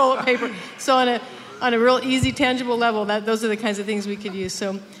 toilet paper. So on a real easy, tangible level, those are the kinds of things we could use.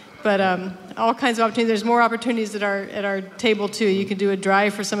 So. But all kinds of opportunities. There's more opportunities at our table too. You can do a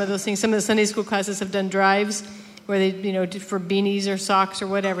drive for some of those things. Some of the Sunday school classes have done drives where they, for beanies or socks or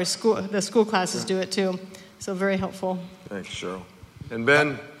whatever. The school classes do it too. So very helpful. Thanks, Cheryl. And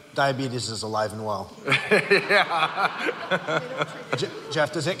Ben? Diabetes is alive and well. Yeah.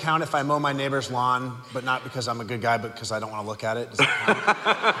 Jeff, does it count if I mow my neighbor's lawn, but not because I'm a good guy, but because I don't want to look at it? Does it count?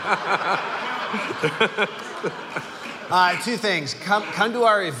 Two things. Come to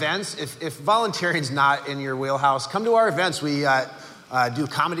our events. If volunteering's not in your wheelhouse, come to our events. We do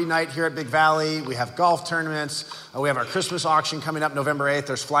comedy night here at Big Valley. We have golf tournaments. We have our Christmas auction coming up November 8th.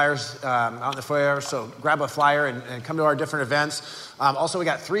 There's flyers out in the foyer, so grab a flyer and come to our different events. Also, we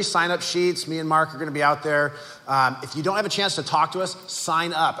got 3 sign-up sheets. Me and Mark are going to be out there. If you don't have a chance to talk to us,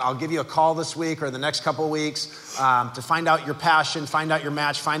 sign up. I'll give you a call this week or the next couple of weeks to find out your passion, find out your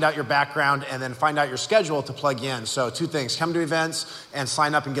match, find out your background, and then find out your schedule to plug in. So 2 things. Come to events and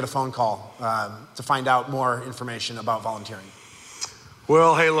sign up and get a phone call to find out more information about volunteering.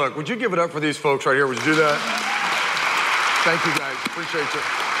 Well, hey, look, would you give it up for these folks right here? Would you do that? Thank you, guys. Appreciate you.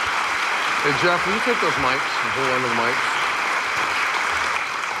 Hey, Jeff, will you take those mics and hold on to the mics?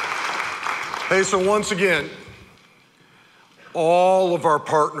 Hey, so once again, all of our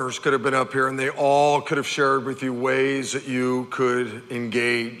partners could have been up here and they all could have shared with you ways that you could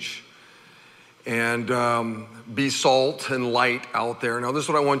engage and be salt and light out there. Now, this is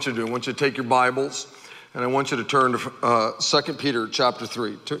what I want you to do. I want you to take your Bibles and I want you to turn to 2 Peter chapter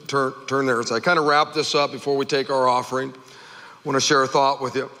 3. Turn there. As I kind of wrap this up before we take our offering, I want to share a thought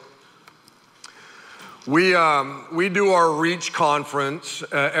with you. We do our Reach conference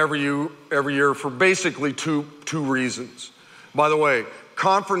every year for basically two reasons. By the way,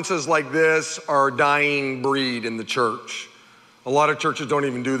 conferences like this are a dying breed in the church. A lot of churches don't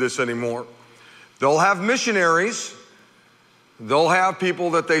even do this anymore. They'll have missionaries, they'll have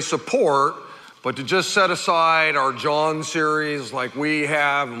people that they support, but to just set aside our John series like we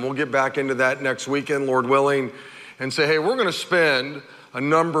have, and we'll get back into that next weekend, Lord willing, and say, hey, we're going to spend a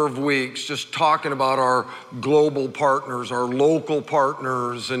number of weeks just talking about our global partners, our local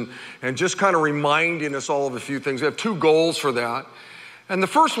partners, and just kind of reminding us all of a few things. We have 2 goals for that. And the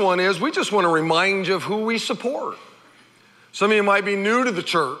first one is we just want to remind you of who we support. Some of you might be new to the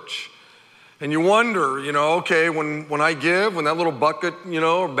church, and you wonder, okay, when I give, when that little bucket,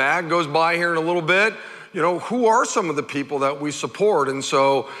 or bag goes by here in a little bit, who are some of the people that we support? And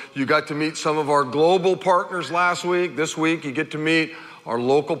so you got to meet some of our global partners last week. This week you get to meet our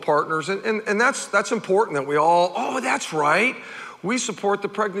local partners. And that's important that we all, that's right. We support the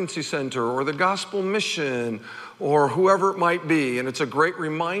Pregnancy Center or the Gospel Mission or whoever it might be. And it's a great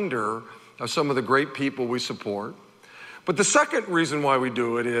reminder of some of the great people we support. But the second reason why we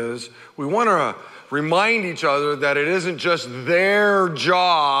do it is we want to remind each other that it isn't just their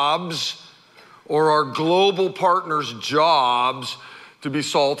jobs or our global partners' jobs to be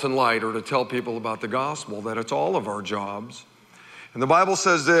salt and light or to tell people about the gospel, that it's all of our jobs. And the Bible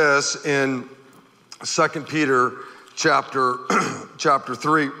says this in 2 Peter chapter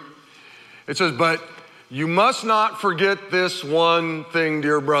 3. It says, but you must not forget this one thing,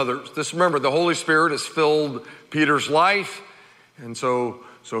 dear brothers. Remember, the Holy Spirit has filled Peter's life. And so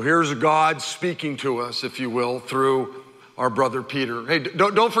here's God speaking to us, if you will, through our brother Peter. Hey,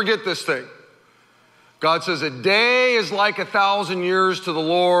 don't forget this thing. God says a day is like 1,000 years to the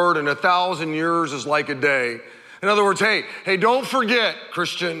Lord, and 1,000 years is like a day. In other words, hey, don't forget,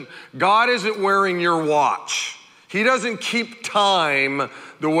 Christian, God isn't wearing your watch. He doesn't keep time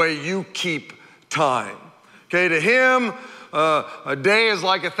the way you keep time. Okay, to him, a day is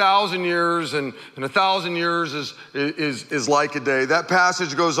like 1,000 years, and 1,000 years is like a day. That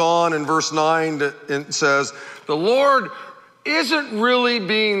passage goes on in verse 9 and says, the Lord isn't really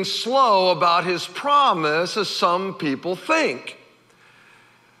being slow about his promise as some people think.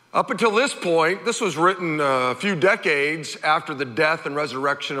 Up until this point, this was written a few decades after the death and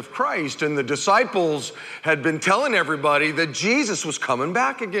resurrection of Christ, and the disciples had been telling everybody that Jesus was coming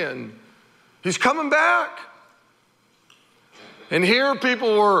back again. He's coming back. And here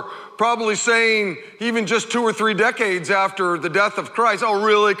people were probably saying, even just 2 or 3 decades after the death of Christ, oh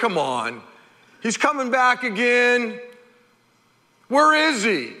really, come on. He's coming back again. Where is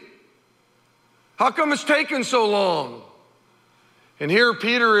he? How come it's taken so long? And here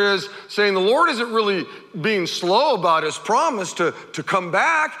Peter is saying the Lord isn't really being slow about his promise to come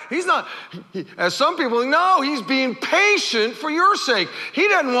back. He's not, as some people know, he's being patient for your sake. He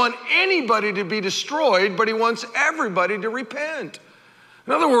doesn't want anybody to be destroyed, but he wants everybody to repent.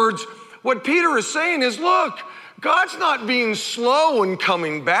 In other words, what Peter is saying is, look, God's not being slow in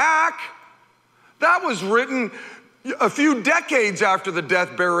coming back. That was written a few decades after the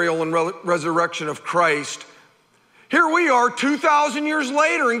death, burial, and resurrection of Christ. Here we are 2,000 years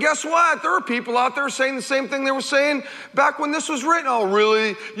later, and guess what? There are people out there saying the same thing they were saying back when this was written. Oh,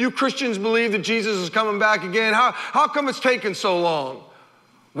 really? You Christians believe that Jesus is coming back again? How come it's taken so long?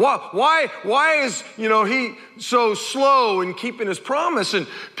 Why is, he so slow in keeping his promise? And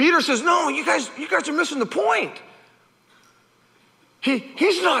Peter says, no, you guys are missing the point.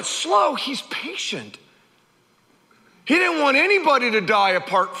 He's not slow, he's patient. He didn't want anybody to die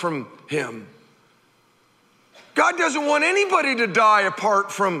apart from him. God doesn't want anybody to die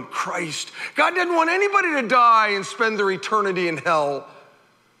apart from Christ. God didn't want anybody to die and spend their eternity in hell.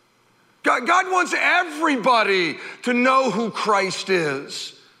 God wants everybody to know who Christ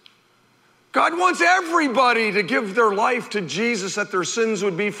is. God wants everybody to give their life to Jesus, that their sins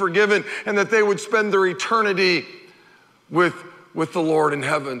would be forgiven and that they would spend their eternity with the Lord in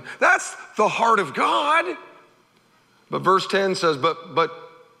heaven. That's the heart of God. But verse 10 says, but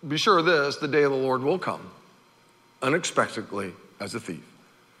be sure of this, the day of the Lord will come unexpectedly as a thief.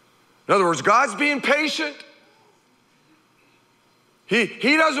 In other words, God's being patient.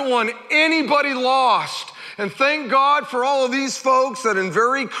 He doesn't want anybody lost. And thank God for all of these folks that in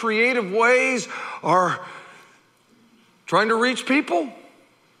very creative ways are trying to reach people.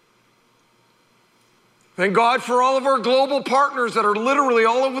 Thank God for all of our global partners that are literally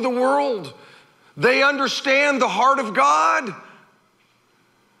all over the world. They understand the heart of God.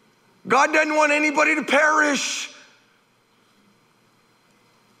 God doesn't want anybody to perish.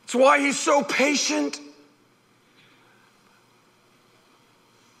 That's why he's so patient.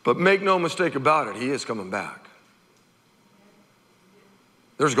 But make no mistake about it, he is coming back.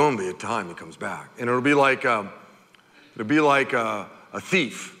 There's going to be a time he comes back. And it'll be like a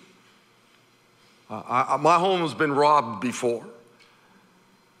thief. My home has been robbed before.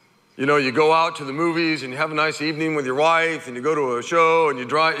 You go out to the movies and you have a nice evening with your wife and you go to a show and you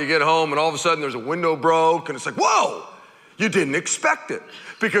get home and all of a sudden there's a window broke and it's like, whoa, you didn't expect it.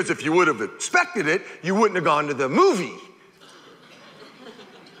 Because if you would have expected it, you wouldn't have gone to the movie.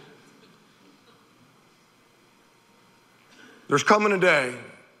 There's coming a day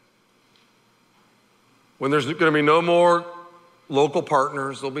when there's going to be no more local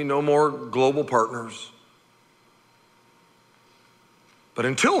partners. There'll be no more global partners. But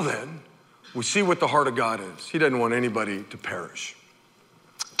until then, we see what the heart of God is. He doesn't want anybody to perish.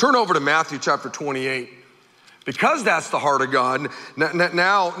 Turn over to Matthew chapter 28. Because that's the heart of God,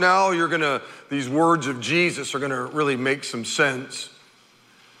 now these words of Jesus are going to really make some sense.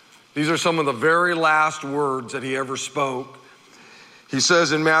 These are some of the very last words that he ever spoke. He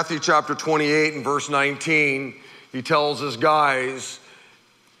says in Matthew chapter 28 and verse 19, he tells his guys,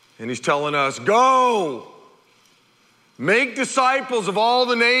 and he's telling us, go, Make disciples of all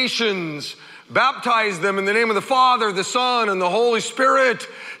the nations. Baptize them in the name of the Father, the Son, and the Holy Spirit.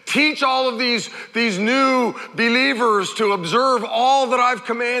 Teach all of these new believers to observe all that I've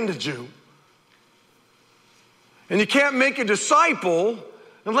commanded you. And you can't make a disciple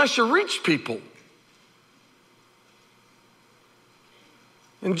unless you reach people.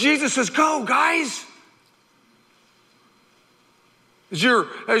 And Jesus says, go, guys. As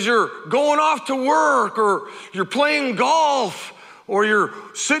you're going off to work, or you're playing golf, or you're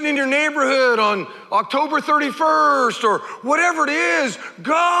sitting in your neighborhood on October 31st, or whatever it is,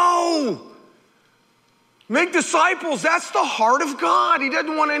 go. Make disciples. That's the heart of God. He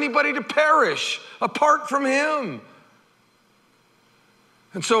doesn't want anybody to perish apart from him.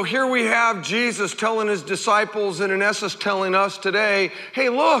 And so here we have Jesus telling his disciples, and in essence telling us today, hey,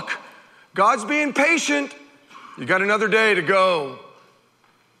 look, God's being patient. You got another day to go.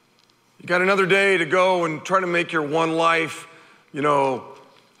 You got another day to go and try to make your one life,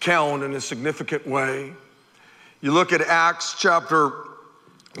 count in a significant way. You look at Acts chapter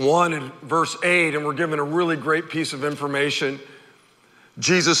 1 and verse 8, and we're given a really great piece of information.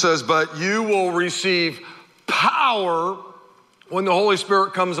 Jesus says, but you will receive power when the Holy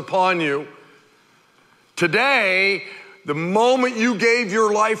Spirit comes upon you. Today, the moment you gave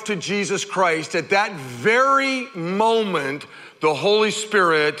your life to Jesus Christ, at that very moment, the Holy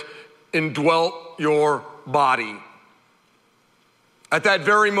Spirit indwelt your body. At that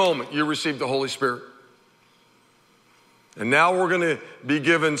very moment, you received the Holy Spirit. And now we're going to be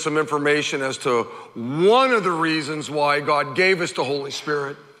given some information as to one of the reasons why God gave us the Holy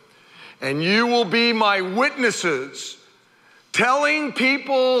Spirit. And you will be my witnesses, telling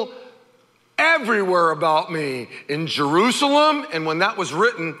people everywhere about me in Jerusalem. And when that was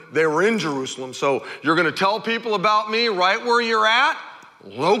written, they were in Jerusalem. So you're going to tell people about me right where you're at,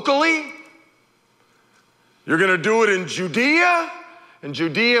 locally. You're going to do it in Judea. And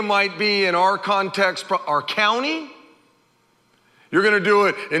Judea might be, in our context, our county. You're going to do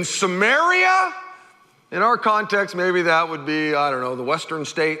it in Samaria. In our context, maybe that would be, the western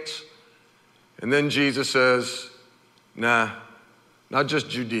states. And then Jesus says, nah, not just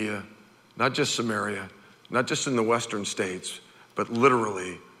Judea, not just Samaria, not just in the western states, but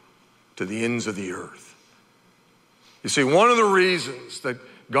literally to the ends of the earth. You see, one of the reasons that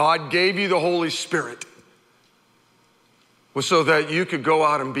God gave you the Holy Spirit was so that you could go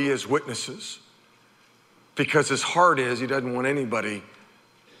out and be his witnesses. Because his heart is, he doesn't want anybody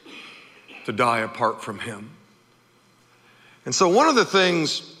to die apart from him. And so one of the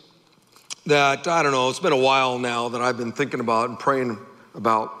things that, it's been a while now that I've been thinking about and praying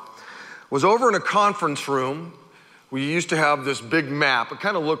about, was over in a conference room. We used to have this big map. It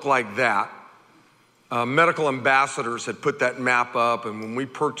kind of looked like that. Medical ambassadors had put that map up, and when we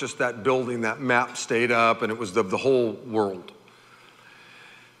purchased that building, that map stayed up, and it was the whole world.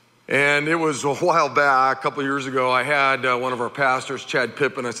 And it was a while back, a couple of years ago, I had one of our pastors, Chad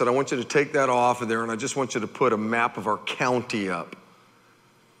Pippin, I said, I want you to take that off of there, and I just want you to put a map of our county up.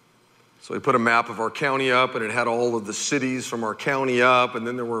 So he put a map of our county up, and it had all of the cities from our county up, and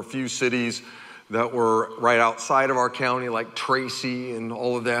then there were a few cities that were right outside of our county, like Tracy and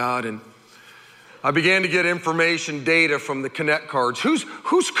all of that. And I began to get information, data from the Connect cards.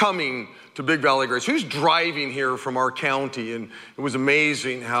 Who's coming to Big Valley Grace? Who's driving here from our county? And it was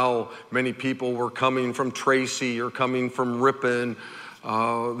amazing how many people were coming from Tracy or coming from Ripon.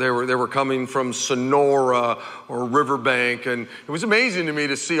 They were coming from Sonora or Riverbank. And it was amazing to me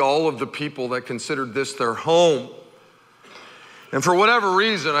to see all of the people that considered this their home. And for whatever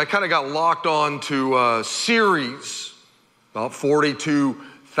reason, I kind of got locked on to a series, about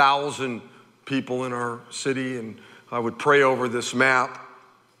 42,000 people in our city, and I would pray over this map.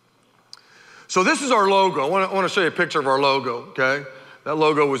 So this is our logo. I want to show you a picture of our logo, okay? That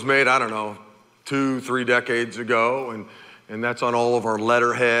logo was made, 2-3 decades ago, and that's on all of our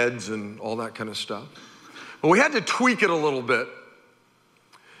letterheads and all that kind of stuff. But we had to tweak it a little bit.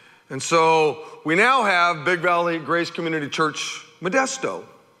 And so we now have Big Valley Grace Community Church Modesto,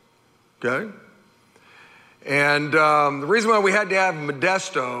 okay? And the reason why we had to have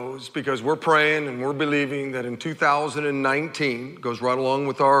Modesto is because we're praying and we're believing that in 2019, goes right along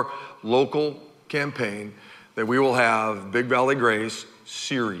with our local campaign, that we will have Big Valley Grace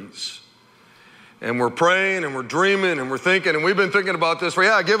series. And we're praying and we're dreaming and we're thinking, and we've been thinking about this for,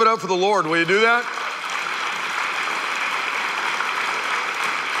 give it up for the Lord. Will you do that?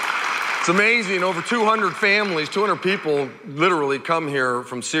 It's amazing. Over 200 families, 200 people literally come here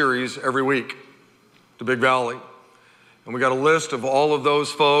from series every week to Big Valley. And we got a list of all of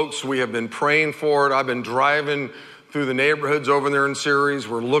those folks. We have been praying for it. I've been driving through the neighborhoods over there in Ceres.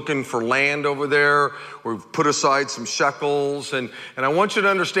 We're looking for land over there. We've put aside some shekels. And I want you to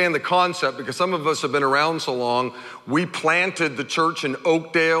understand the concept, because some of us have been around so long. We planted the church in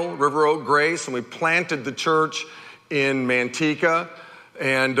Oakdale, River Oak Grace, and we planted the church in Manteca.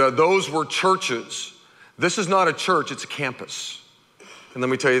 And those were churches. This is not a church, it's a campus. And let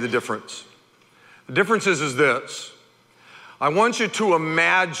me tell you the difference. The difference is this. I want you to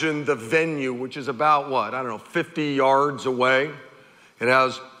imagine the venue, which is about 50 yards away. It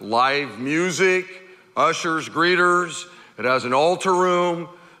has live music, ushers, greeters. It has an altar room.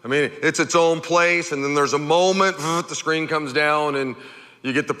 I mean, it's its own place. And then there's a moment, the screen comes down, and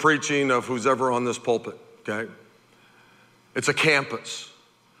you get the preaching of who's ever on this pulpit, okay? It's a campus.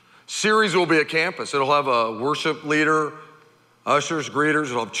 Ceres will be a campus. It'll have a worship leader, ushers, greeters,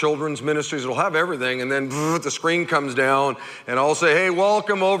 it'll have children's ministries, it'll have everything, and then the screen comes down, and I'll say, hey,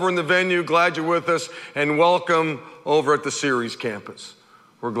 welcome over in the venue, glad you're with us, and welcome over at the Ceres campus.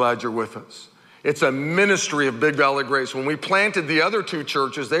 We're glad you're with us. It's a ministry of Big Valley Grace. When we planted the other two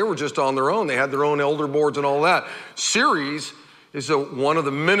churches, they were just on their own. They had their own elder boards and all that. Ceres is one of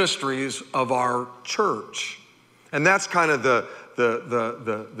the ministries of our church. And that's kind of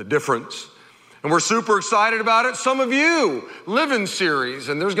the difference. And we're super excited about it. Some of you live in Ceres,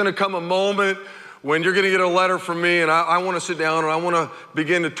 and there's going to come a moment when you're going to get a letter from me, and I want to sit down and I want to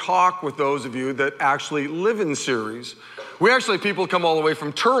begin to talk with those of you that actually live in Ceres. People come all the way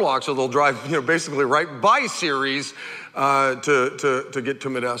from Turlock, so they'll drive, basically right by Ceres to get to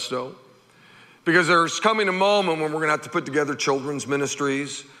Modesto. Because there's coming a moment when we're going to have to put together children's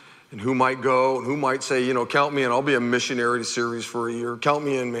ministries, and who might go and who might say, count me in. I'll be a missionary to Ceres for a year. Count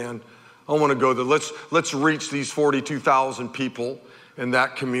me in, man. I want to go there. Let's reach these 42,000 people in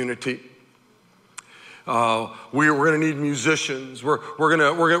that community. We're going to need musicians.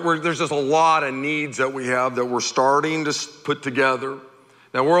 There's just a lot of needs that we have that we're starting to put together.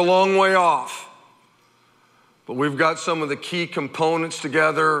 Now we're a long way off, but we've got some of the key components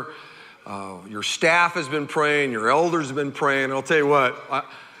together. Your staff has been praying. Your elders have been praying. And I'll tell you what,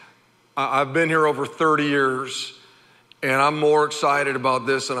 I've been here over 30 years. And I'm more excited about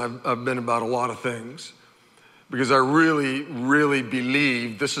this than I've been about a lot of things, because I really, really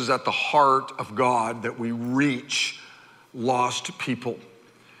believe this is at the heart of God, that we reach lost people.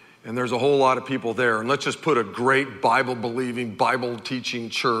 And there's a whole lot of people there. And let's just put a great Bible-believing, Bible-teaching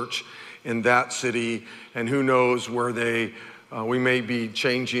church in that city. And who knows where we may be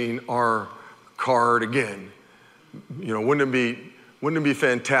changing our card again. Wouldn't it be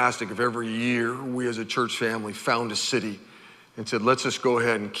fantastic if every year we as a church family found a city and said, let's just go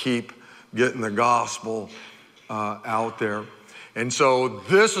ahead and keep getting the gospel out there. And so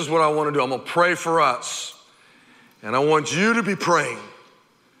this is what I want to do. I'm going to pray for us. And I want you to be praying.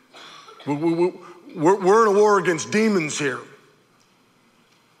 We're in a war against demons here.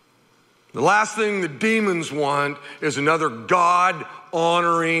 The last thing the demons want is another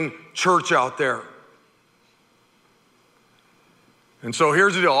God-honoring church out there. And so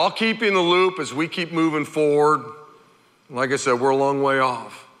here's the deal. I'll keep you in the loop as we keep moving forward. Like I said, we're a long way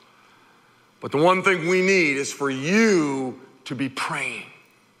off. But the one thing we need is for you to be praying.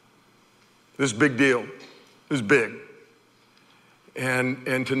 This is a big deal. This is big.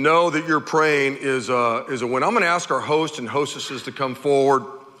 And to know that you're praying is a win. I'm going to ask our hosts and hostesses to come forward.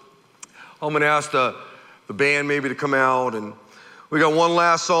 I'm going to ask the band maybe to come out. And we got one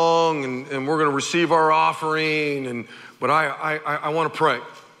last song, and we're going to receive our offering. But I want to pray,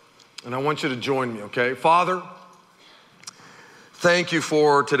 and I want you to join me, okay? Father, thank you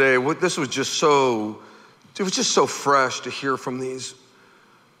for today. This was just so fresh to hear from these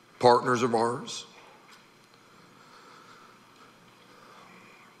partners of ours.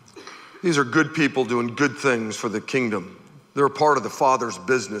 These are good people doing good things for the kingdom. They're a part of the Father's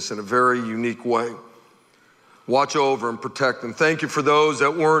business in a very unique way. Watch over and protect them. Thank you for those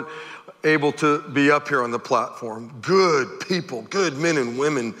that weren't able to be up here on the platform. Good people, good men and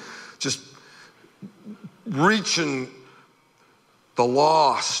women, just reaching the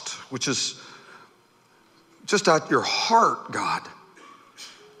lost, which is just at your heart, God.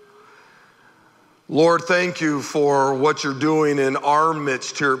 Lord, thank you for what you're doing in our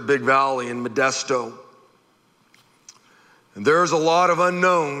midst here at Big Valley in Modesto. And there's a lot of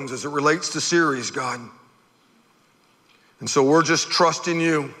unknowns as it relates to Ceres, God. And so we're just trusting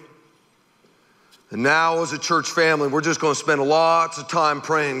you. And now as a church family, we're just going to spend lots of time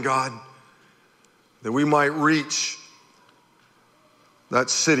praying, God, that we might reach that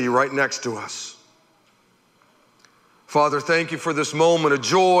city right next to us. Father, thank you for this moment of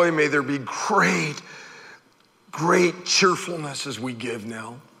joy. May there be great cheerfulness as we give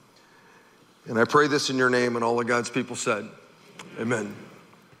now. And I pray this in your name, and all of God's people said, amen.